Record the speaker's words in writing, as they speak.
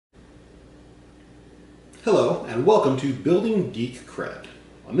Hello and welcome to Building Geek Cred.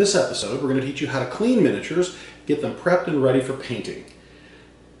 On this episode we're going to teach you how to clean miniatures, get them prepped and ready for painting.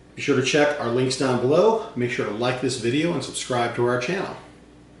 Be sure to check our links down below, make sure to like this video and subscribe to our channel.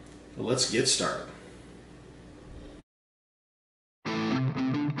 So let's get started.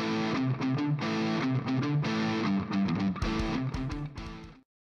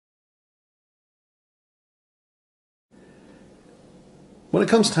 When it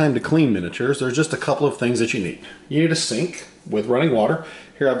comes time to clean miniatures, there's just a couple of things that you need. You need a sink with running water.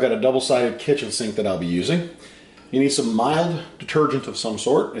 Here I've got a double-sided kitchen sink that I'll be using. You need some mild detergent of some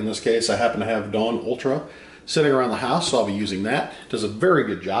sort. In this case, I happen to have Dawn Ultra sitting around the house, so I'll be using that. It does a very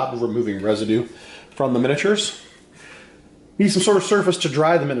good job of removing residue from the miniatures. You need some sort of surface to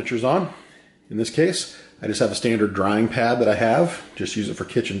dry the miniatures on. In this case, I just have a standard drying pad that I have. Just use it for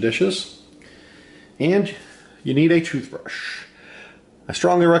kitchen dishes. And you need a toothbrush. I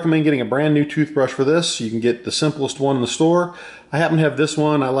strongly recommend getting a brand new toothbrush for this. You can get the simplest one in the store. I happen to have this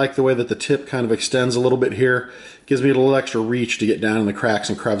one. I like the way that the tip kind of extends a little bit here. Gives me a little extra reach to get down in the cracks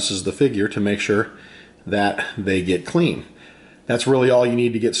and crevices of the figure to make sure that they get clean. That's really all you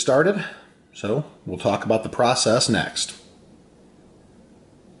need to get started. So we'll talk about the process next.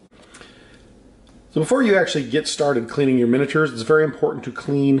 So before you actually get started cleaning your miniatures, it's very important to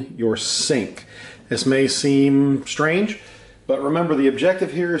clean your sink. This may seem strange, but remember, the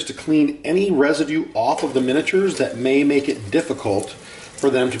objective here is to clean any residue off of the miniatures that may make it difficult for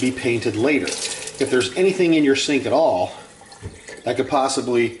them to be painted later. If there's anything in your sink at all that could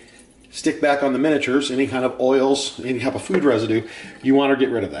possibly stick back on the miniatures, any kind of oils, any type of food residue, you want to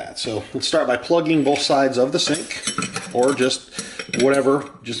get rid of that. So let's start by plugging both sides of the sink, or just whatever,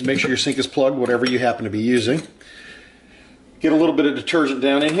 just make sure your sink is plugged, whatever you happen to be using. Get a little bit of detergent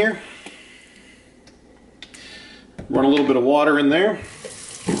down in here. Run a little bit of water in there.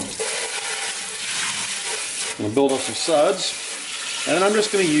 I'm going to build up some suds. And then I'm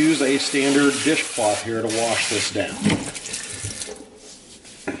just going to use a standard dishcloth here to wash this down.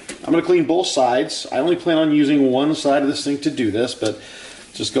 I'm going to clean both sides. I only plan on using one side of the sink to do this, but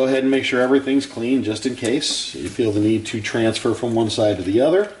just go ahead and make sure everything's clean just in case you feel the need to transfer from one side to the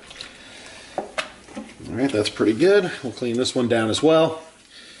other. Alright, that's pretty good. We'll clean this one down as well.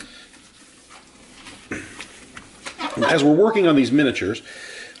 As we're working on these miniatures,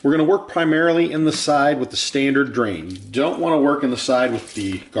 we're going to work primarily in the side with the standard drain. You don't want to work in the side with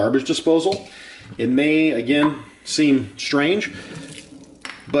the garbage disposal. It may, again, seem strange,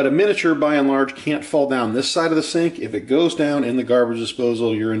 but a miniature, by and large, can't fall down this side of the sink. If it goes down in the garbage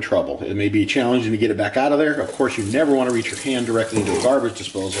disposal, you're in trouble. It may be challenging to get it back out of there. Of course, you never want to reach your hand directly into a garbage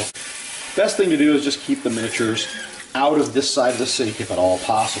disposal. Best thing to do is just keep the miniatures out of this side of the sink, if at all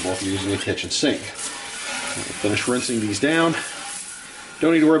possible, if you're using a kitchen sink. We'll finish rinsing these down.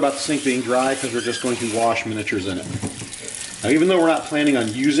 Don't need to worry about the sink being dry because we're just going to wash miniatures in it. Now, even though we're not planning on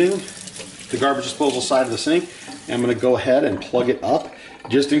using the garbage disposal side of the sink, I'm going to go ahead and plug it up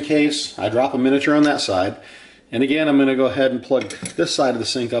just in case I drop a miniature on that side. And again, I'm going to go ahead and plug this side of the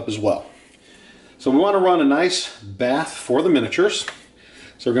sink up as well. So we want to run a nice bath for the miniatures.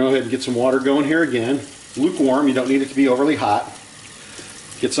 So we're going to go ahead and get some water going here again. Lukewarm, you don't need it to be overly hot.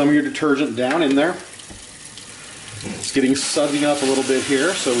 Get some of your detergent down in there. It's getting sudsing up a little bit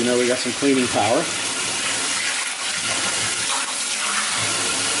here, so we know we got some cleaning power.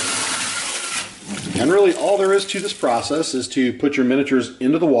 And really all there is to this process is to put your miniatures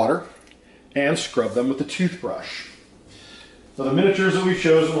into the water and scrub them with the toothbrush. So the miniatures that we've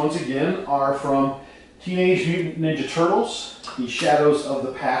chosen once again are from Teenage Mutant Ninja Turtles, the Shadows of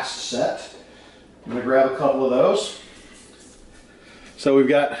the Past set. I'm going to grab a couple of those. So we've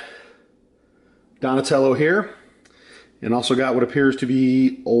got Donatello here. And also got what appears to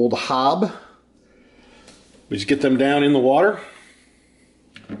be Old Hob. We just get them down in the water.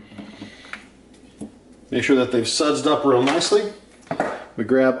 Make sure that they've sudsed up real nicely. We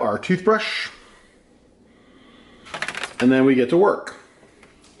grab our toothbrush. And then we get to work.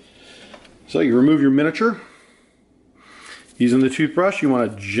 So you remove your miniature. Using the toothbrush, you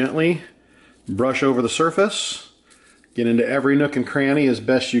want to gently brush over the surface. Get into every nook and cranny as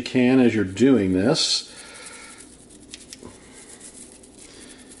best you can as you're doing this.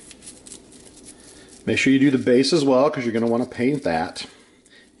 Make sure you do the base as well, because you're going to want to paint that.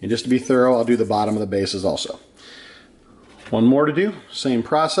 And just to be thorough, I'll do the bottom of the bases also. One more to do, same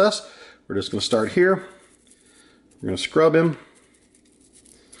process. We're just going to start here. We're going to scrub him.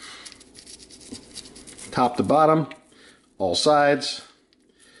 Top to bottom, all sides.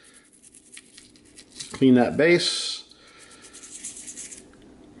 Clean that base.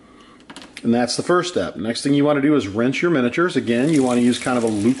 And that's the first step. Next thing you want to do is rinse your miniatures. Again, you want to use kind of a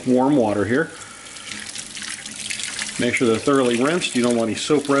lukewarm water here. Make sure they're thoroughly rinsed. You don't want any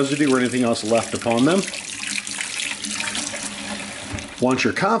soap residue or anything else left upon them. Once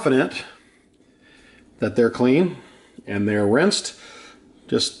you're confident that they're clean and they're rinsed,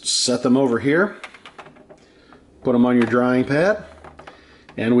 just set them over here, put them on your drying pad,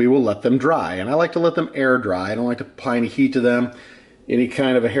 and we will let them dry. And I like to let them air dry. I don't like to apply any heat to them, any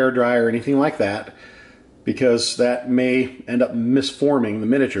kind of a hair dryer or anything like that, because that may end up misforming the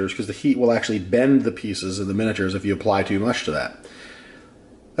miniatures, because the heat will actually bend the pieces of the miniatures if you apply too much to that.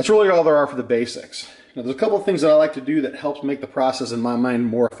 That's really all there are for the basics. Now, there's a couple of things that I like to do that helps make the process, in my mind,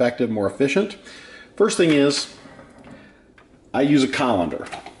 more effective, more efficient. First thing is, I use a colander.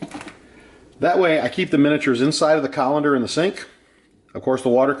 That way I keep the miniatures inside of the colander in the sink. Of course, the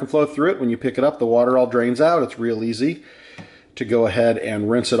water can flow through it. When you pick it up, the water all drains out. It's real easy to go ahead and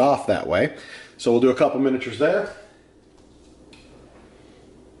rinse it off that way. So we'll do a couple miniatures there.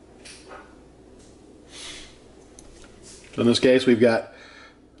 So in this case, we've got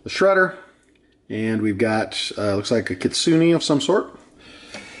the shredder, and we've got, looks like a kitsune of some sort.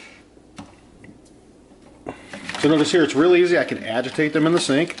 So notice here, it's real easy. I can agitate them in the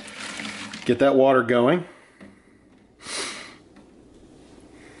sink, get that water going.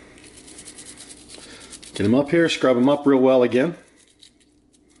 Get them up here, scrub them up real well again.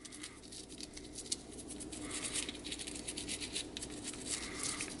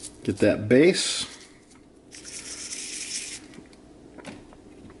 Get that base.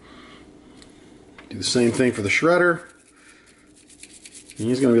 Do the same thing for the shredder. And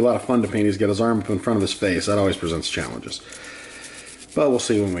he's going to be a lot of fun to paint. He's got his arm up in front of his face. That always presents challenges. But we'll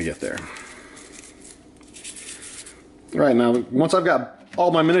see when we get there. All right, now once I've got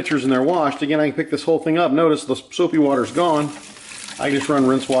all my miniatures in there washed, again, I can pick this whole thing up. Notice the soapy water's gone. I can just run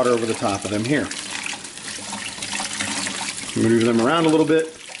rinse water over the top of them here. Move them around a little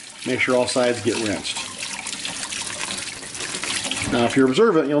bit. Make sure all sides get rinsed. Now, if you're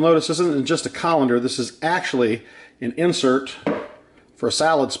observant, you'll notice this isn't just a colander. This is actually an insert for a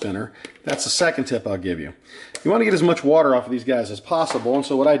salad spinner. That's the second tip I'll give you. You want to get as much water off of these guys as possible, and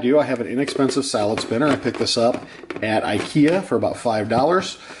so what I do, I have an inexpensive salad spinner. I picked this up at IKEA for about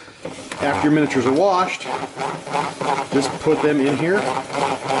 $5. After your miniatures are washed, just put them in here,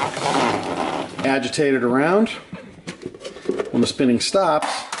 agitate it around. When the spinning stops,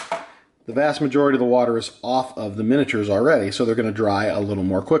 the vast majority of the water is off of the miniatures already, so they're going to dry a little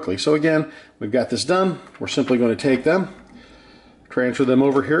more quickly. So again, we've got this done. We're simply going to take them, transfer them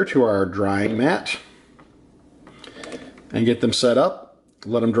over here to our drying mat, and get them set up,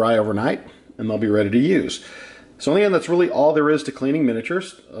 let them dry overnight, and they'll be ready to use. So in the end, that's really all there is to cleaning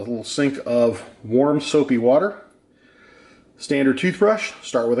miniatures. A little sink of warm, soapy water. Standard toothbrush.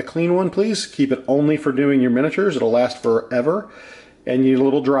 Start with a clean one, please. Keep it only for doing your miniatures. It'll last forever. And you need a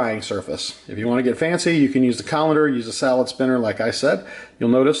little drying surface. If you want to get fancy, you can use the colander, use a salad spinner like I said. You'll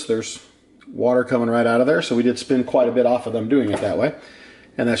notice there's water coming right out of there, so we did spin quite a bit off of them doing it that way.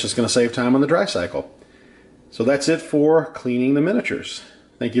 And that's just going to save time on the dry cycle. So that's it for cleaning the miniatures.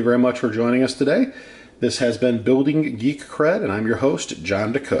 Thank you very much for joining us today. This has been Building Geek Cred, and I'm your host,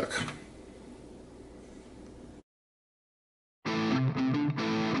 John DeCocq.